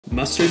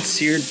Mustard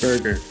seared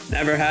burger.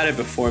 Never had it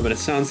before, but it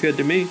sounds good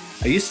to me.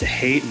 I used to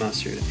hate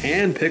mustard,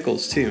 and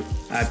pickles too.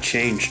 I've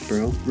changed,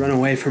 bro. Run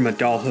away from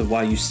adulthood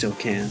while you still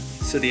can.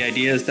 So the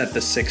idea is that the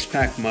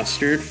 6-pack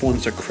mustard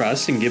forms a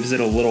crust and gives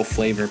it a little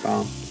flavor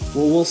bomb.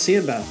 Well, we'll see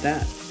about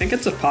that. I think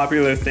it's a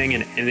popular thing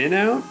in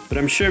In-N-Out, but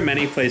I'm sure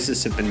many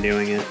places have been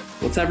doing it.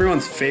 What's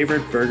everyone's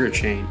favorite burger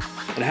chain?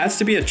 It has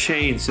to be a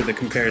chain so the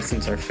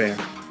comparisons are fair.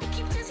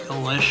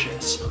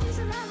 Delicious.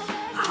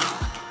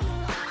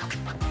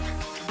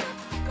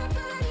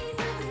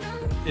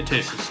 It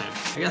tastes the same.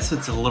 I guess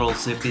it's a little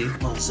zippy, a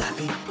little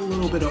zappy, a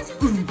little bit of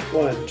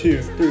 1,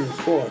 2, 3,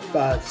 4,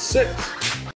 5, 6.